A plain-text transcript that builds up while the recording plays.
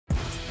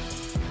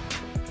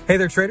Hey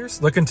there,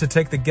 traders. Looking to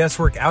take the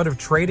guesswork out of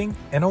trading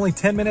in only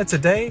 10 minutes a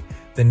day?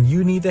 Then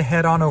you need to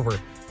head on over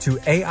to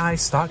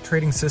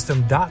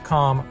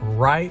AIStockTradingSystem.com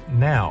right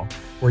now,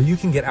 where you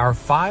can get our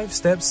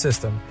 5-step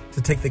system to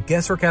take the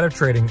guesswork out of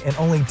trading in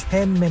only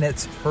 10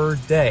 minutes per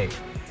day.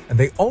 And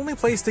the only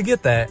place to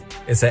get that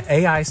is at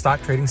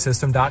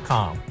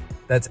AIStockTradingSystem.com.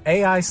 That's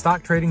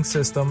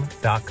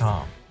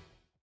AIStockTradingSystem.com.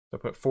 So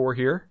put 4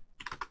 here.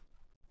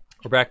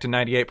 We're back to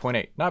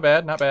 98.8. Not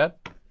bad, not bad.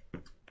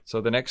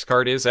 So the next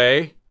card is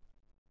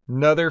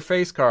another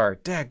face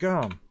card.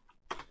 Dadgum.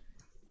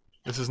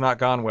 This has not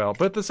gone well.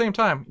 But at the same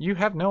time, you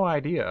have no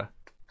idea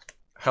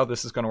how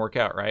this is going to work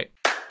out, right?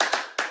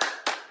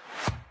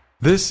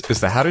 This is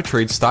the How to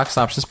Trade Stocks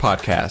and Options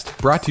podcast,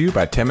 brought to you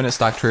by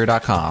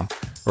 10MinuteStockTrader.com,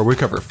 where we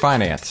cover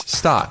finance,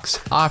 stocks,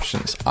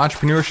 options,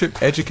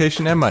 entrepreneurship,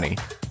 education, and money.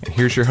 And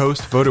here's your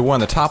host, voted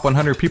one of the top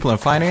 100 people in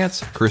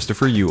finance,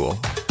 Christopher Uhl.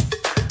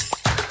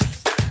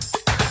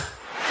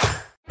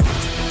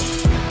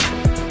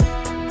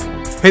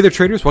 Hey there,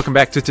 traders. Welcome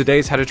back to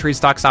today's How to Trade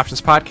Stocks and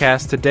Options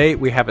podcast. Today,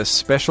 we have a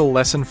special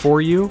lesson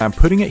for you. I'm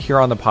putting it here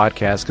on the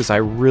podcast because I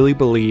really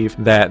believe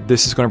that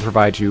this is going to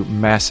provide you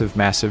massive,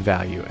 massive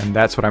value. And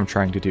that's what I'm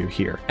trying to do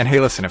here. And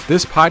hey, listen, if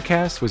this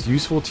podcast was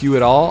useful to you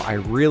at all, I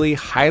really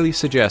highly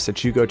suggest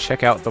that you go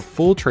check out the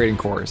full trading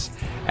course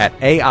at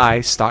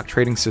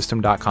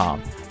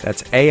AIStockTradingSystem.com.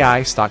 That's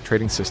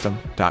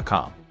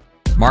AIStockTradingSystem.com.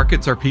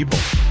 Markets are people.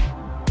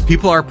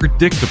 People are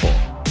predictable.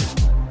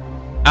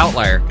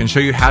 Outlier can show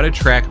you how to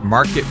track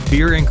market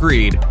fear and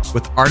greed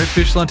with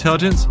artificial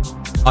intelligence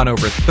on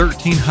over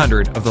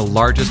 1,300 of the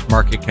largest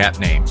market cap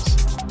names.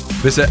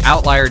 Visit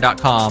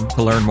outlier.com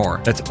to learn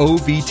more. That's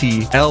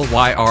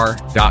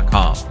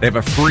OVTLYR.com. They have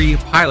a free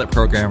pilot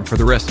program for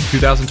the rest of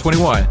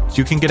 2021 so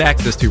you can get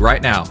access to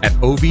right now at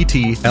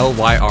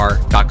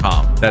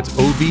OVTLYR.com. That's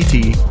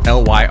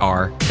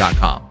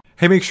OVTLYR.com.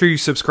 Hey, make sure you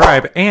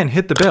subscribe and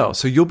hit the bell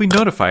so you'll be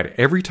notified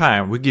every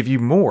time we give you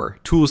more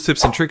tools,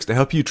 tips, and tricks to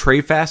help you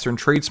trade faster and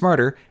trade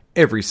smarter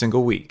every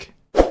single week.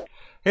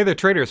 Hey there,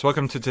 traders.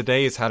 Welcome to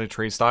today's How to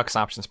Trade Stocks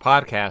and Options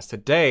podcast.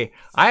 Today,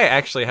 I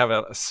actually have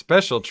a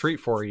special treat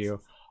for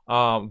you.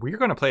 We're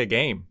going to play a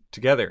game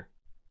together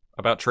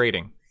about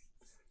trading.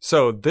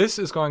 So this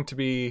is going to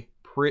be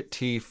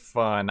pretty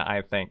fun,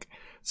 I think.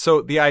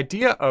 So the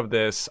idea of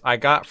this I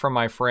got from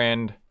my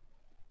friend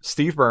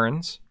Steve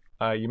Burns.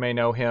 You may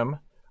know him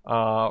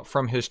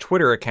from his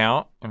Twitter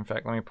account. In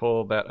fact, let me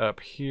pull that up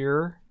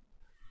here.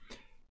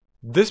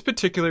 This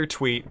particular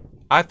tweet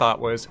I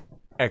thought was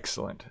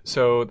excellent.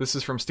 So this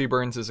is from Steve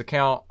Burns'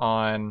 account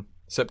on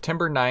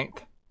September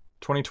 9th,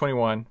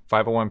 2021,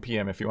 5:01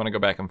 p.m. if you want to go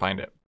back and find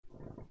it.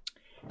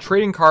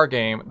 Trading card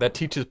game that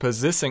teaches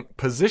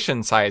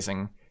position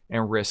sizing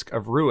and risk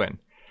of ruin.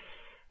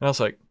 And I was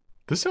like,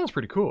 this sounds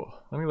pretty cool.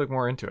 Let me look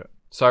more into it.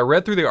 So I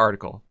read through the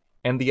article,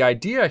 and the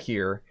idea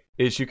here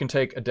is you can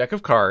take a deck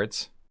of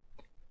cards,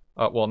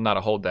 well, not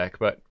a whole deck,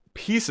 but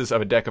pieces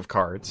of a deck of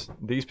cards,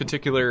 these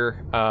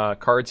particular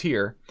cards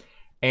here,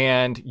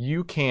 and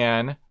you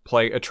can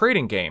play a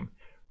trading game.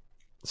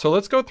 So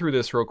let's go through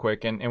this real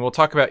quick, and we'll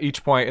talk about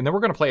each point, and then we're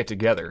going to play it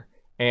together.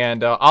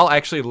 And I'll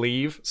actually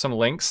leave some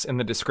links in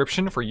the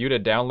description for you to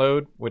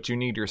download what you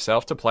need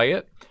yourself to play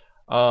it.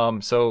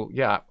 So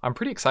yeah, I'm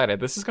pretty excited.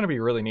 This is going to be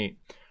really neat.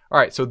 All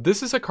right, so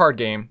this is a card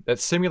game that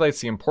simulates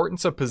the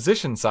importance of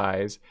position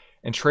size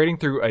and trading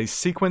through a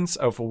sequence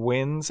of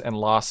wins and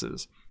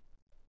losses.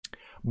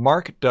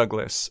 Mark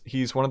Douglas,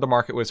 he's one of the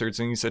market wizards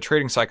and he's a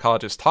trading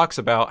psychologist, talks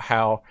about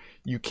how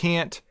you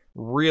can't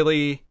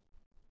really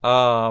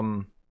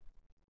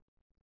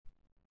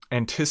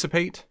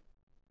anticipate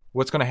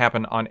what's going to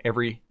happen on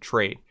every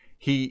trade.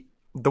 The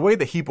way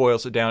that he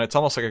boils it down, it's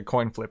almost like a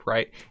coin flip,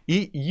 right?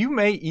 You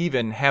may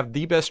even have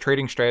the best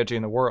trading strategy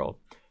in the world,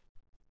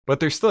 but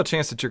there's still a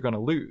chance that you're going to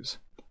lose.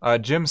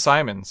 Jim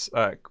Simons,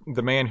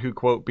 the man who,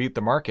 quote, beat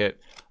the market,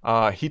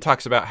 he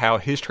talks about how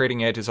his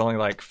trading edge is only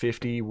like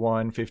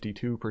 51,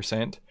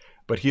 52%,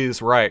 but he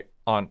is right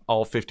on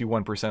all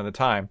 51% of the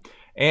time.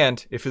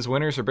 And if his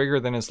winners are bigger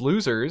than his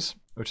losers,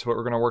 which is what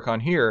we're going to work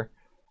on here,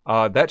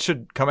 that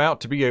should come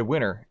out to be a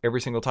winner every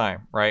single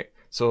time, right?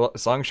 So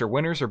as long as your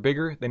winners are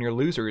bigger than your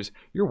losers,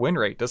 your win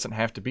rate doesn't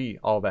have to be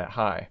all that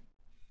high.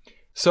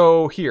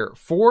 So here,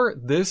 for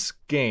this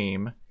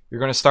game, you're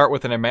going to start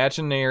with an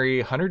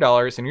imaginary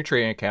 $100 in your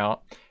trading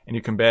account, and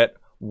you can bet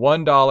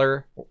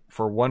 $1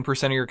 for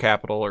 1% of your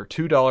capital, or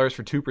 $2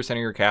 for 2% of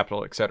your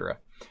capital, etc.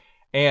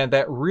 And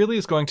that really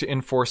is going to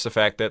enforce the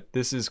fact that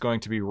this is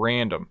going to be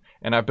random.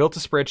 And I built a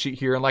spreadsheet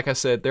here, and like I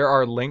said, there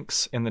are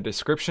links in the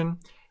description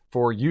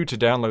for you to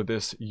download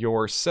this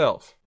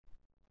yourself.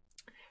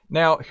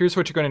 Now, here's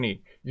what you're going to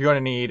need. You're going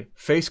to need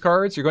face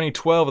cards. You're going to need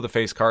 12 of the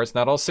face cards,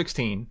 not all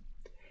 16.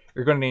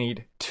 You're going to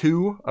need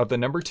 3 of the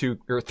number 2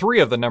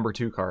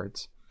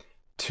 cards,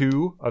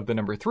 2 of the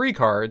number 3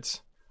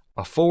 cards,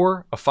 a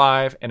 4, a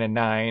 5, and a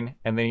 9,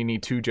 and then you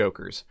need 2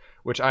 jokers,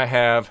 which I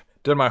have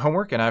done my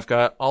homework, and I've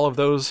got all of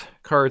those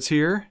cards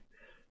here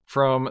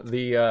from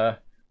the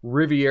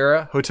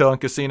Riviera Hotel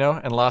and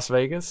Casino in Las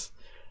Vegas.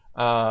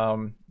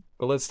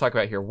 But let's talk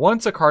about here.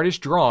 Once a card is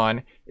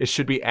drawn, it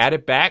should be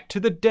added back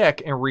to the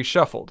deck and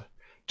reshuffled.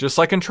 Just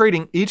like in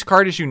trading, each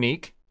card is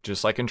unique.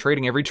 Just like in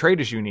trading, every trade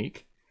is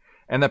unique.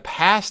 And the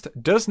past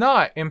does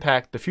not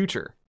impact the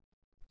future.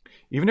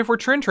 Even if we're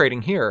trend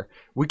trading here,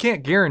 we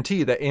can't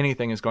guarantee that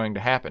anything is going to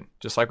happen.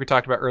 Just like we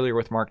talked about earlier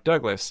with Mark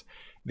Douglas,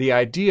 the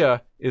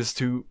idea is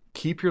to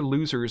keep your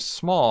losers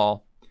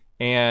small.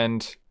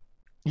 And,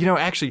 you know,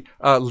 actually,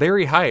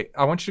 Larry Hite,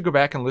 I want you to go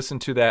back and listen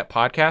to that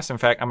podcast. In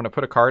fact, I'm going to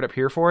put a card up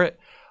here for it.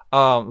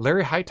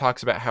 Larry Hite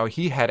talks about how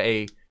he had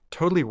a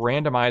totally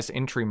randomized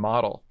entry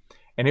model,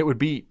 and it would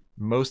beat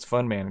most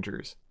fund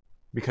managers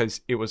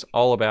because it was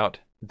all about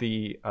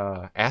the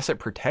asset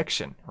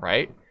protection,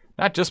 right?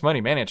 Not just money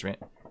management,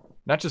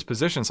 not just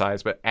position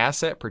size, but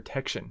asset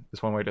protection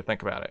is one way to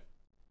think about it.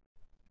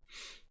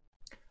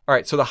 All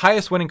right, so the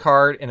highest winning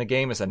card in the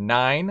game is a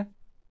 9.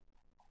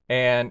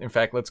 And in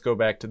fact, let's go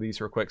back to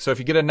these real quick. So if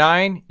you get a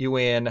 9, you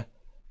win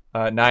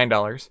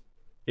 $9.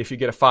 If you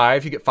get a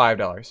 5, you get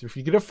 $5. If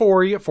you get a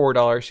 4, you get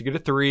 $4. You get a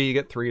 3, you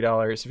get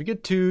 $3. If you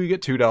get 2, you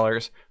get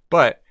 $2.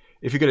 But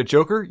if you get a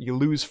joker, you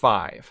lose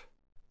 5.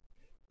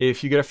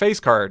 If you get a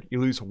face card, you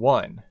lose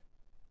 1.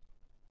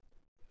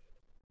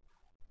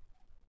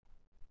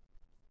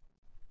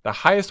 The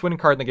highest winning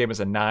card in the game is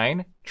a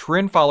 9.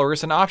 Trend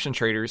followers and option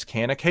traders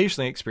can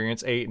occasionally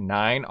experience a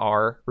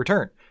 9R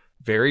return.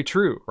 Very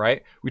true,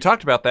 right? We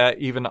talked about that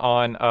even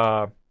on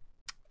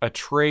a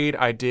trade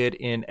I did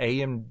in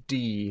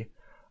AMD.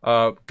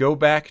 Go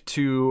back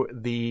to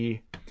the,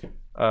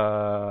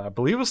 I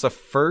believe it was the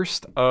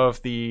first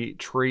of the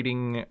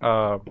trading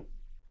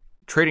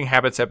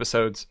habits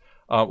episodes.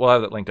 We'll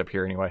have that linked up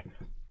here anyway.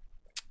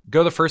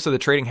 Go the first of the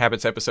trading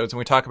habits episodes, and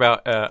we talk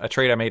about a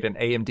trade I made in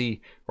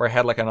AMD where I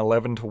had like an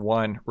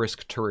 11-to-1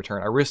 risk to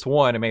return. I risked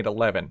 1 and made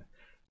 11.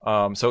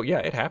 So yeah,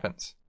 it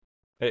happens.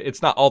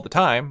 It's not all the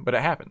time, but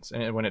it happens.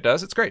 And when it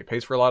does, it's great. It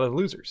pays for a lot of the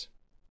losers.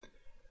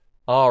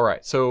 All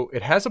right, so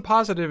it has a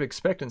positive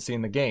expectancy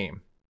in the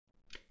game.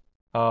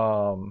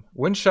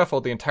 When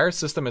shuffled, the entire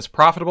system is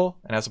profitable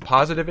and has a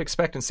positive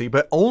expectancy,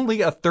 but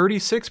only a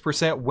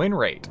 36% win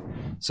rate.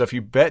 So if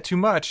you bet too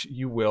much,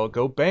 you will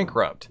go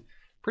bankrupt.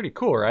 Pretty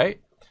cool,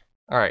 right?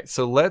 All right,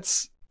 so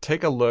let's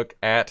take a look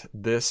at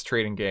this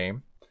trading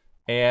game.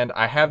 And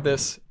I have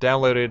this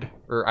downloaded,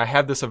 or I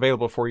have this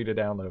available for you to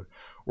download.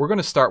 We're going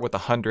to start with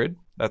 100.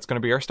 That's going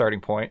to be our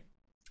starting point.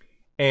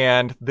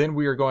 And then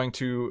we are going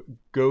to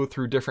go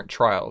through different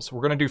trials. We're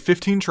going to do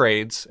 15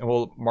 trades, and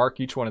we'll mark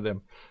each one of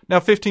them.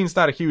 Now, 15 is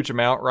not a huge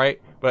amount, right?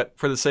 But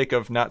for the sake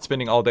of not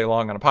spending all day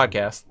long on a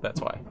podcast,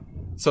 that's why.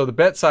 So the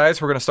bet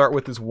size we're going to start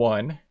with is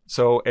 1.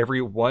 So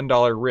every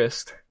 $1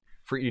 risked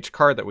for each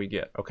card that we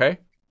get, okay?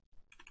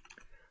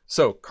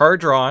 So, card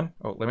drawn.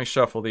 Oh, let me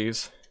shuffle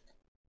these.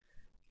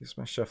 Use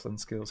my shuffling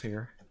skills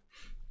here.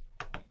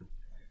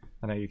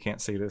 I know you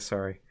can't see this,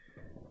 sorry.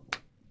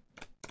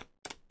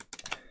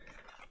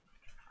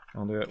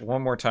 I'll do it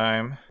one more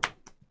time.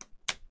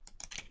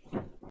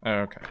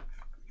 Okay.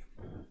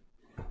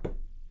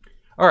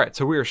 All right,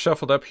 so we are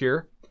shuffled up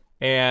here,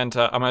 and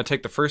I'm going to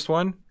take the first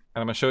one, and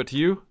I'm going to show it to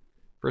you.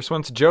 First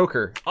one's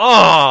Joker.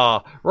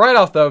 Ah, right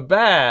off the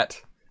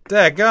bat.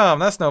 Dadgum,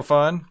 that's no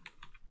fun.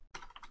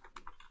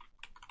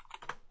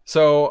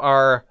 So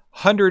our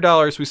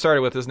 $100 we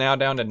started with is now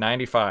down to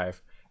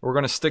 95. We're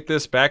going to stick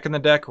this back in the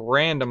deck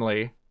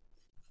randomly.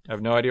 I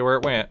have no idea where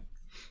it went.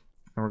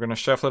 And we're going to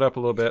shuffle it up a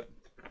little bit.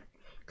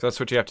 Because that's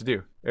what you have to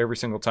do every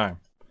single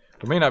time.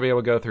 We may not be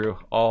able to go through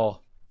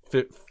all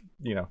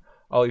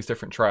these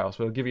different trials,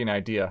 but it'll give you an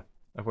idea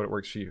of what it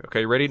works for you.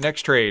 Okay, ready?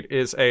 Next trade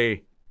is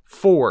a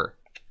 4.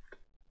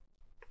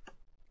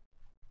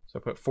 So I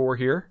put 4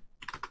 here.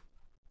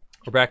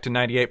 We're back to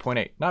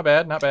 98.8. Not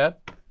bad, not bad.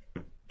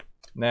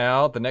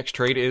 Now the next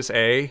trade is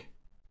a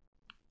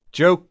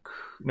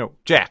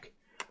Jack.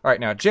 All right,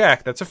 now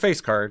Jack, that's a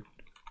face card.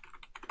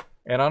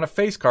 And on a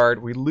face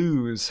card, we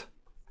lose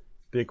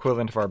the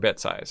equivalent of our bet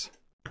size.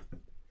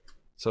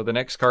 So the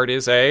next card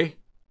is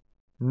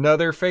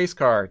another face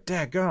card.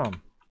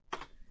 Dadgum.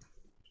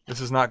 This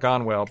has not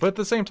gone well. But at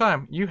the same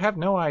time, you have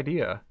no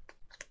idea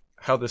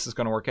how this is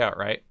going to work out,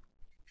 right?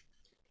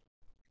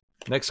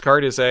 Next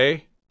card is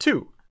a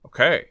 2.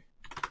 Okay.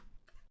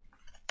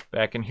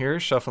 Back in here,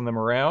 shuffling them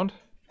around.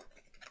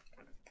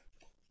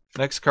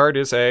 Next card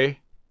is a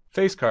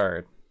face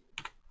card.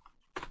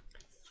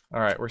 All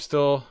right, we're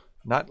still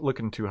not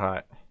looking too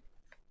hot.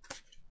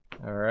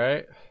 All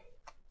right.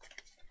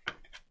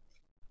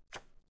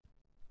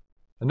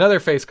 Another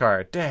face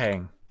card.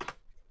 Dang.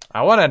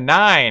 I want a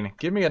 9.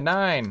 Give me a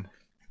 9.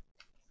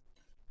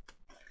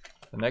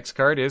 The next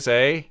card is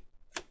a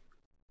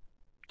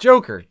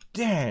Joker.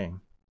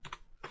 Dang.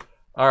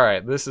 All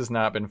right, this has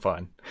not been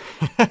fun.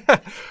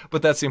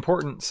 But that's the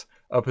importance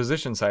of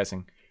position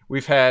sizing.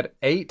 We've had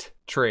 8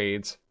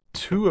 trades.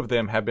 2 of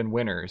them have been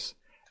winners.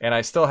 And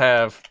I still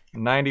have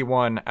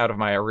 91 out of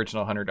my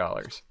original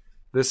 $100.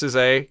 This is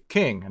a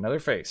king, another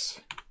face.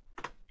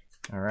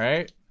 All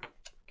right.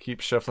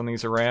 Keep shuffling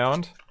these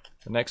around.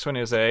 The next one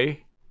is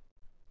a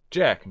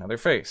Jack, another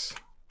face.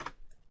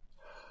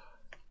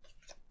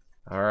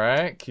 All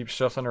right, keep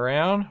shuffling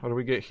around. What do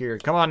we get here?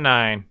 Come on,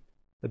 9.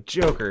 The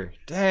Joker.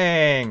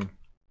 Dang.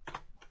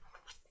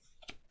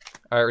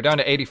 All right, we're down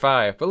to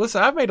 85. But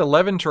listen, I've made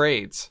 11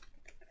 trades.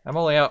 I'm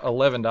only out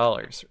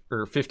 $11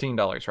 or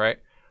 $15, right?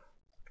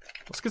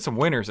 Let's get some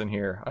winners in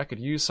here. I could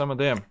use some of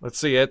them. Let's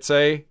see. It's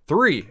a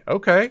 3.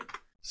 Okay.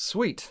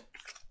 Sweet.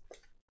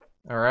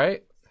 All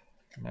right.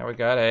 Now we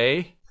got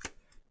a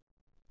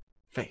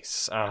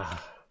face. All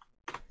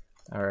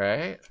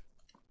right.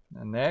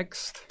 And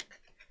next,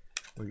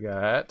 we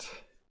got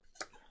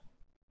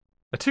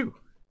a 2.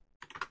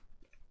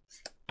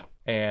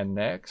 And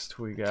next,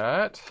 we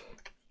got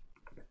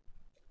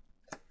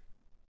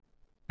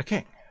a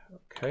king.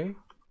 Okay.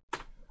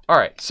 All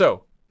right.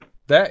 So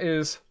that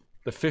is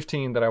the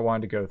 15 that I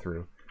wanted to go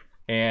through.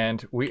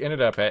 And we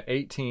ended up at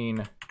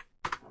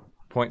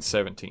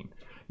 18.17.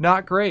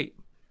 Not great.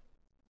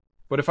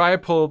 But if I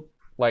had pulled,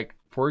 like,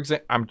 for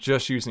example, I'm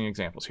just using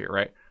examples here,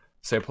 right?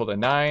 Say I pulled a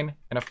 9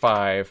 and a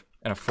 5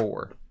 and a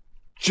 4.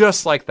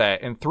 Just like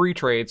that. In 3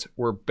 trades,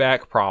 we're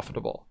back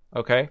profitable.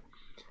 Okay?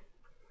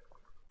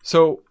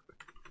 So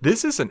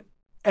this is an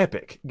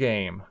epic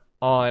game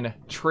on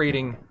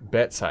trading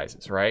bet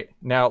sizes, right?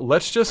 Now,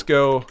 let's just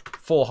go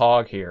full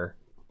hog here.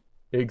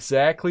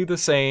 Exactly the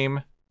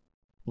same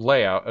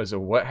layout as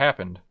what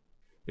happened.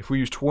 If we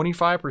use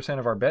 25%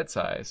 of our bet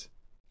size,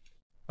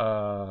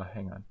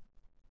 hang on.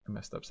 I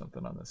messed up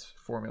something on this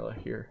formula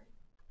here.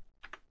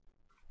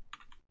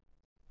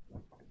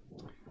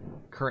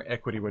 Current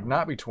equity would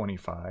not be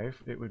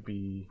 25. It would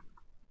be...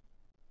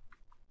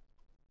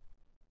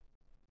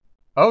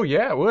 Oh,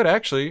 yeah, it would,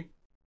 actually.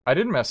 I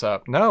didn't mess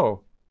up.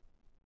 No.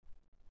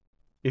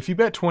 If you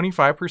bet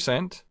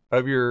 25%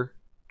 of your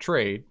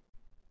trade,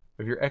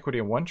 of your equity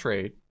in one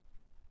trade,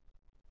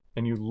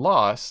 and you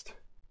lost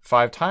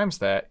 5 times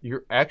that,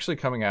 you're actually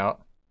coming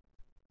out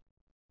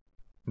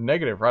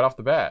negative right off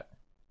the bat.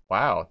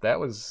 Wow, that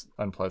was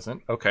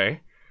unpleasant. Okay.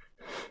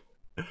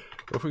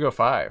 What if we go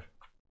 5?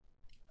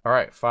 All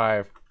right,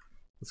 5.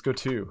 Let's go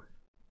 2.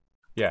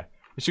 Yeah,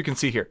 as you can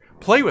see here.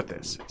 Play with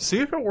this. See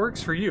if it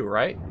works for you,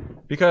 right?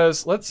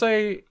 Because let's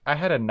say I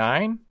had a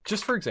 9,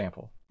 just for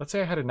example. Let's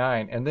say I had a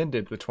 9 and then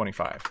did the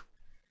 25.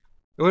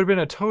 It would have been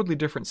a totally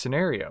different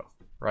scenario,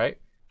 right?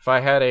 If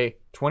I had a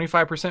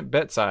 25%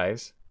 bet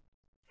size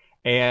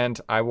and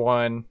I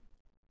won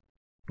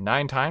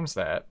 9 times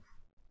that,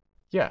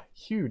 yeah,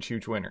 huge,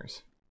 huge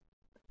winners.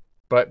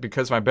 But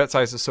because my bet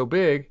size is so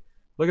big,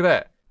 look at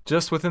that.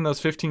 Just within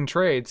those 15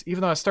 trades, even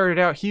though I started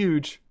out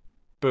huge,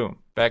 boom,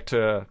 back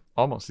to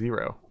almost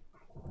 0.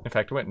 In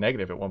fact, it went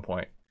negative at one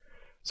point.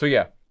 So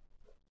yeah,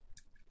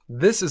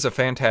 this is a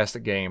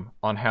fantastic game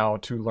on how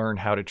to learn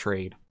how to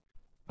trade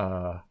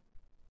and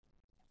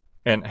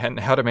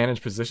how to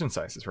manage position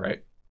sizes,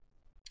 right?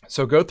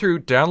 So go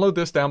through, download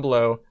this down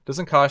below.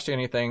 Doesn't cost you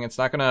anything. It's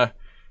not going to,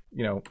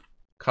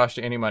 cost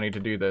you any money to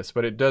do this,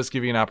 but it does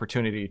give you an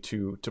opportunity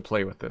to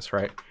play with this,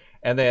 right?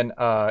 And then,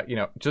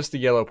 just the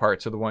yellow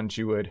parts are the ones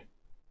you would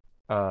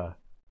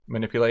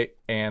manipulate,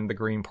 and the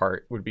green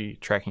part would be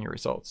tracking your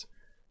results.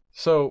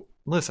 So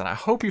listen, I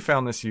hope you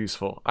found this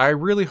useful. I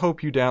really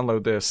hope you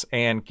download this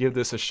and give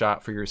this a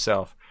shot for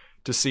yourself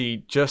to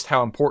see just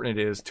how important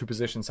it is to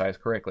position size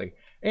correctly,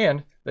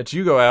 and that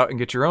you go out and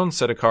get your own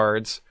set of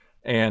cards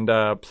and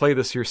play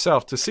this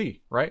yourself to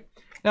see, right?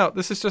 Now,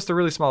 this is just a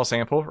really small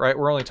sample, right?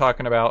 We're only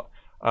talking about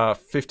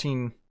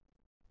 15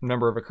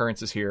 number of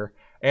occurrences here.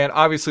 And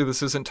obviously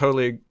this isn't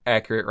totally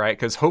accurate, right?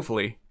 Because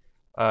hopefully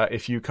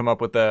if you come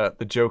up with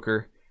the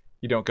Joker,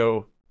 you don't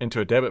go into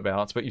a debit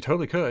balance, but you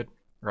totally could,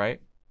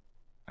 right?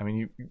 I mean,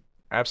 you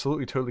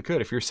absolutely totally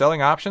could. If you're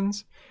selling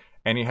options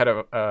and you had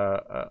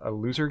a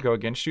loser go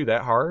against you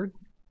that hard,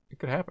 it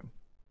could happen.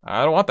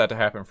 I don't want that to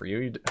happen for you.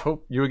 You'd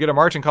hope you would get a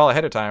margin call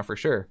ahead of time for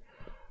sure.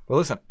 But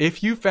listen,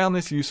 if you found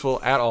this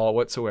useful at all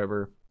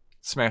whatsoever,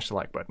 smash the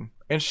like button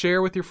and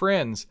share with your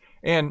friends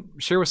and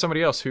share with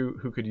somebody else who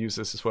could use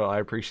this as well. I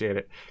appreciate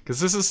it because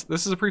this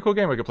is a pretty cool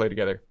game we could play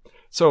together.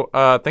 So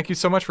thank you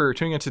so much for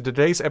tuning into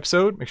today's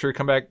episode. Make sure to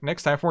come back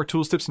next time for more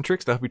tools, tips, and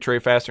tricks to help you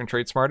trade faster and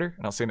trade smarter.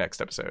 And I'll see you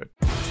next episode.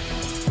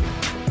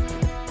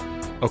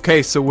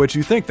 Okay, so what'd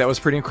you think? That was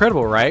pretty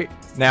incredible, right?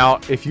 Now,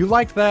 if you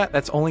liked that,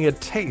 that's only a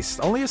taste,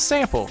 only a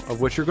sample of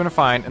what you're going to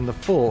find in the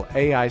full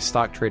AI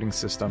stock trading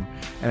system.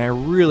 And I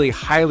really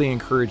highly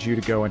encourage you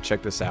to go and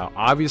check this out.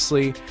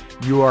 Obviously,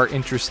 you are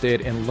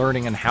interested in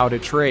learning on how to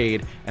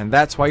trade, and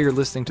that's why you're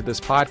listening to this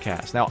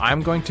podcast. Now,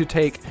 I'm going to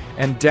take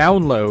and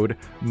download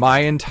my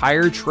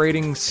entire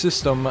trading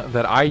system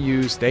that I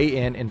use day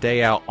in and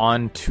day out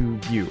onto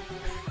you.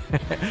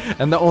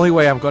 And the only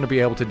way I'm going to be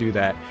able to do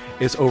that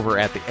is over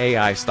at the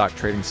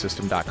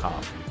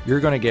AIStockTradingSystem.com. You're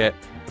going to get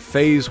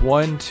phase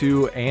 1,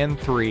 2, and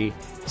 3,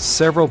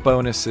 several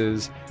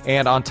bonuses,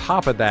 and on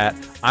top of that,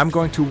 I'm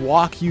going to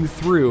walk you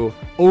through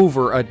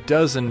over a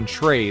dozen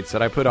trades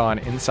that I put on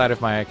inside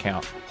of my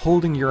account,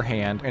 holding your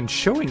hand and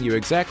showing you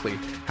exactly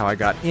how I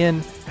got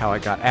in, how I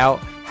got out,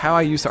 how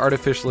I use the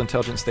artificial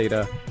intelligence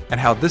data and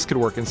how this could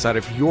work inside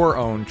of your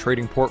own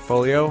trading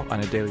portfolio on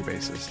a daily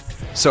basis.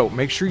 So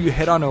make sure you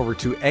head on over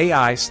to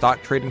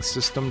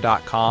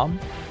AIStockTradingSystem.com.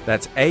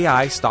 That's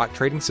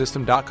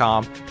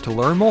AIStockTradingSystem.com to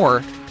learn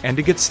more and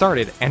to get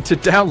started and to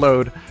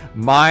download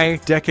my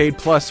decade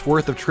plus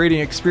worth of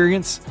trading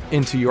experience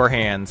into your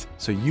hands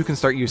so you can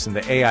start using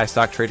the AI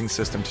Stock Trading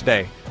System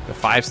today, the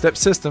 5-step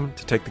system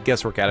to take the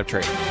guesswork out of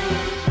trading.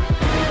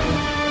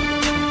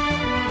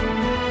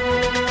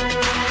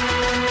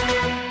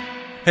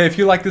 Hey, if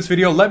you like this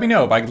video, let me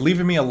know by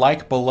leaving me a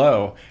like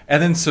below,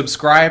 and then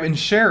subscribe and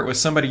share it with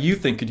somebody you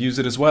think could use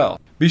it as well.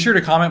 Be sure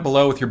to comment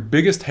below with your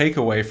biggest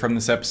takeaway from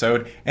this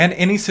episode and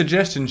any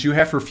suggestions you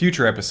have for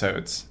future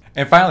episodes.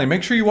 And finally,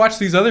 make sure you watch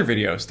these other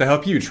videos to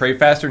help you trade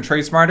faster and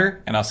trade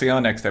smarter, and I'll see you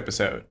on the next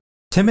episode.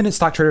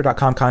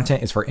 10MinuteStockTrader.com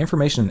content is for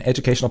information and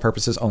educational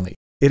purposes only.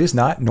 It is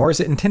not, nor is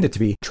it intended to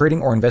be,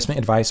 trading or investment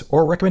advice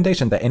or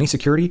recommendation that any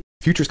security,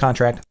 futures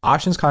contract,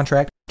 options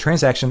contract,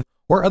 transaction,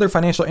 or other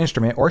financial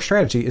instrument or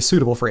strategy is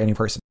suitable for any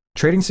person.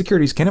 Trading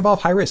securities can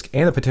involve high risk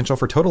and the potential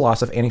for total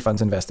loss of any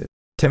funds invested.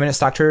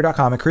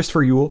 10MinuteStockTrader.com and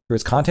Christopher Uhl, through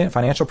its content,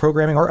 financial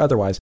programming, or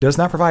otherwise, does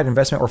not provide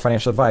investment or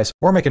financial advice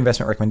or make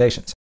investment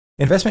recommendations.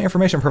 Investment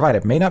information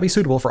provided may not be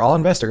suitable for all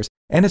investors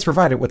and is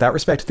provided without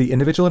respect to the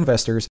individual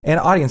investors and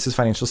audience's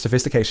financial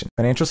sophistication,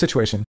 financial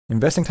situation,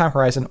 investing time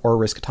horizon, or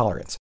risk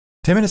tolerance.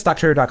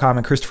 10MinuteStockTrader.com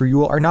and Christopher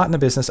Uhl are not in the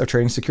business of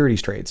trading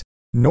securities trades,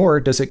 nor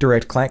does it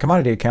direct client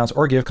commodity accounts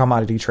or give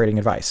commodity trading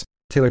advice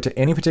tailored to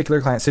any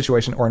particular client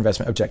situation or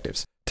investment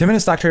objectives.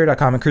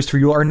 10MinuteStockTrader.com and Christopher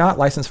Uhl are not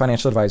licensed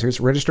financial advisors,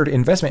 registered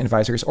investment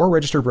advisors, or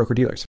registered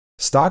broker-dealers.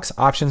 Stocks,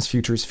 options,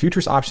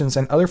 futures options,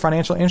 and other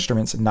financial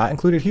instruments not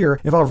included here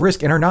involve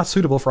risk and are not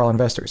suitable for all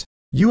investors.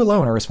 You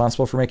alone are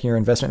responsible for making your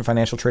investment and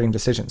financial trading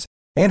decisions,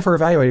 and for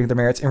evaluating the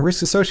merits and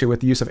risks associated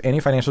with the use of any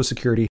financial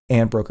security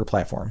and broker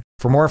platform.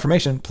 For more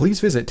information, please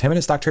visit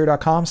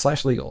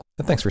 10MinuteStockTrader.com/legal.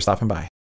 And thanks for stopping by.